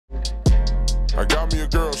me a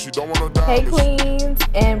girl, she don't want no diamonds. Hey queens,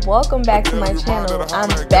 and welcome back to my channel.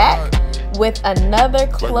 I'm back with another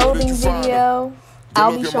clothing video.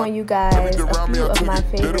 I'll be showing you guys a few of my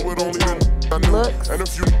favorite date night looks.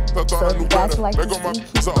 So if you guys like to see,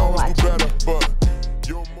 keep on watching.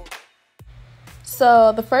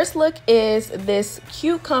 So the first look is this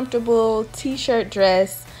cute, comfortable t-shirt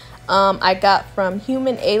dress I got from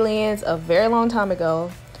Hmnalns a very long time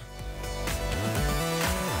ago.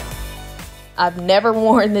 I've never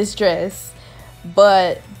worn this dress,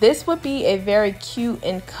 but this would be a very cute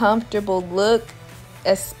and comfortable look,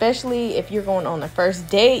 especially if you're going on a first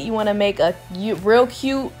date. You want to make a real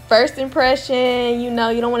cute first impression. You know,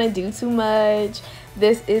 you don't want to do too much.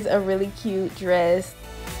 This is a really cute dress.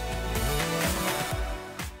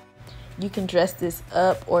 You can dress this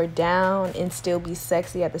up or down and still be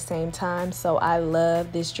sexy at the same time, so I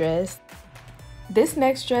love this dress. This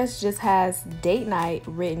next dress just has date night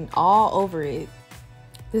written all over it.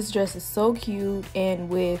 This dress is so cute, and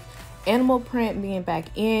with animal print being back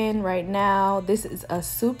in right now, this is a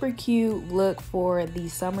super cute look for the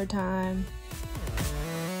summertime.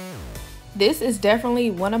 This is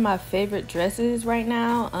definitely one of my favorite dresses right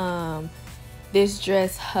now. This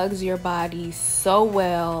dress hugs your body so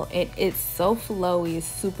well, and it's so flowy. It's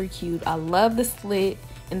super cute. I love the slit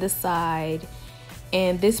in the side,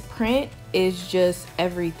 and this print is just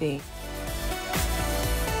everything.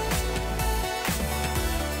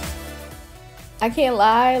 I can't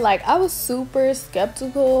lie, like I was super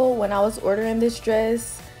skeptical when I was ordering this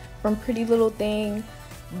dress from Pretty Little Thing,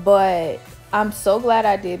 but I'm so glad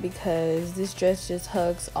I did, because this dress just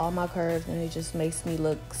hugs all my curves and it just makes me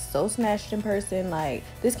look so snatched in person. Like,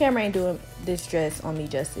 this camera ain't doing this dress on me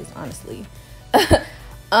justice, honestly.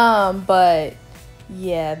 But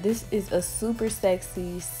yeah, this is a super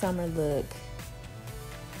sexy summer look.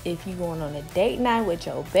 If you going on a date night with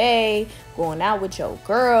your bae, going out with your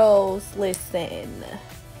girls, listen,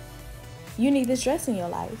 you need this dress in your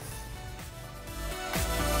life.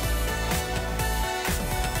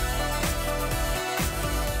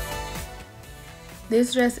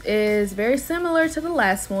 This dress is very similar to the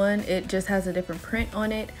last one. It just has a different print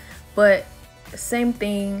on it, but same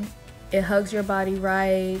thing. It hugs your body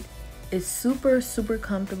right. It's super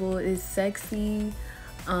comfortable. It's sexy,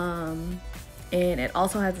 and it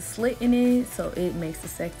also has a slit in it, so it makes the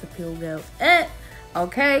sex appeal go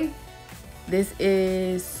okay. This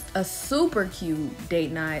is a super cute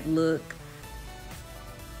date night look.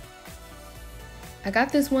 I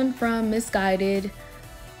got this one from Missguided,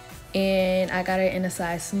 and I got it in a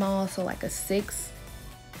size small, so like a 6,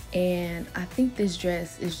 and I think this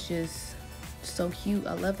dress is just so cute.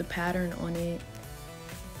 I love the pattern on it.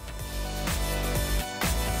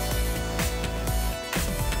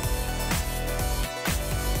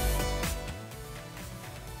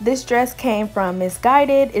 This dress came from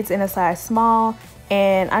Missguided. It's in a size small,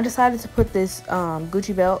 and I decided to put this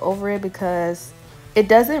Gucci belt over it because it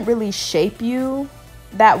doesn't really shape you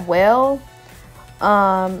that well.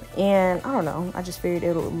 And I don't know, I just figured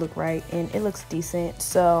it would look right, and it looks decent.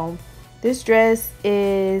 So this dress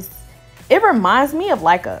it reminds me of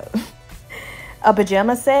like a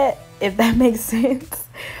pajama set, if that makes sense,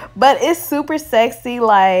 but it's super sexy.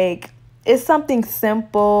 Like, it's something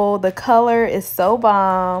simple. The color is so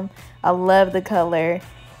bomb. I love the color,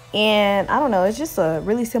 and I don't know, it's just a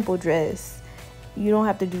really simple dress. You don't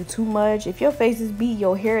have to do too much. If your face is beat,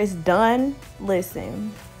 your hair is done,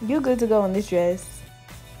 listen, you're good to go in this dress.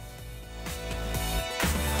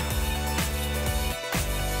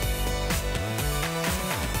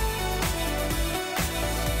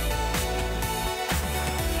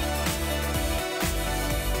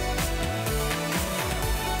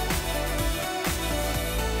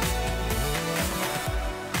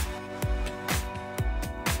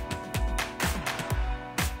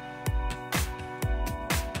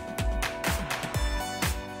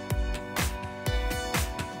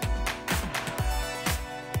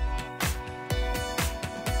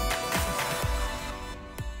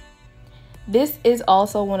 This is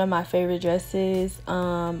also one of my favorite dresses.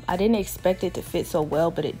 I didn't expect it to fit so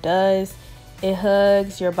well, but it does. It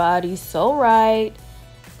hugs your body so right.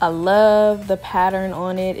 I love the pattern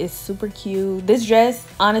on it. It's super cute. This dress,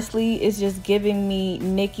 honestly, is just giving me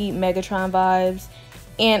Nicki Megatron vibes,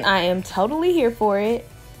 and I am totally here for it.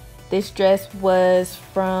 This dress was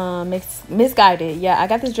from Missguided. Yeah, I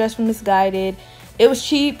got this dress from Missguided. It was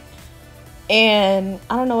cheap, and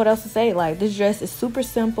I don't know what else to say. Like, this dress is super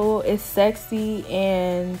simple, it's sexy,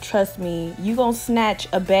 and trust me, you gonna snatch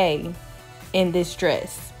a bae in this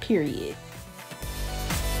dress, period.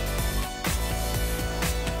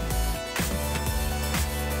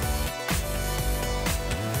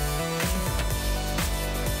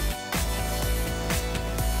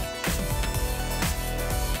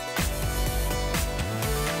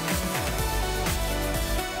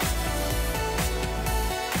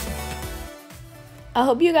 I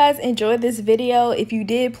hope you guys enjoyed this video. If you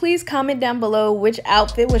did, please comment down below which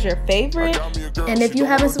outfit was your favorite. And if you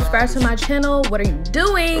haven't subscribed to my channel, what are you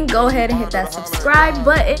doing? Go ahead and hit that subscribe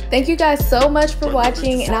button. Thank you guys so much for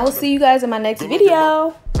watching, and I will see you guys in my next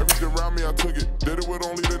video. Everything around me, I took it. Did it with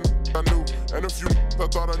only the I knew. And a few I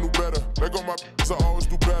thought I knew better. They go my I always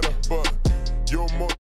do better. But you're more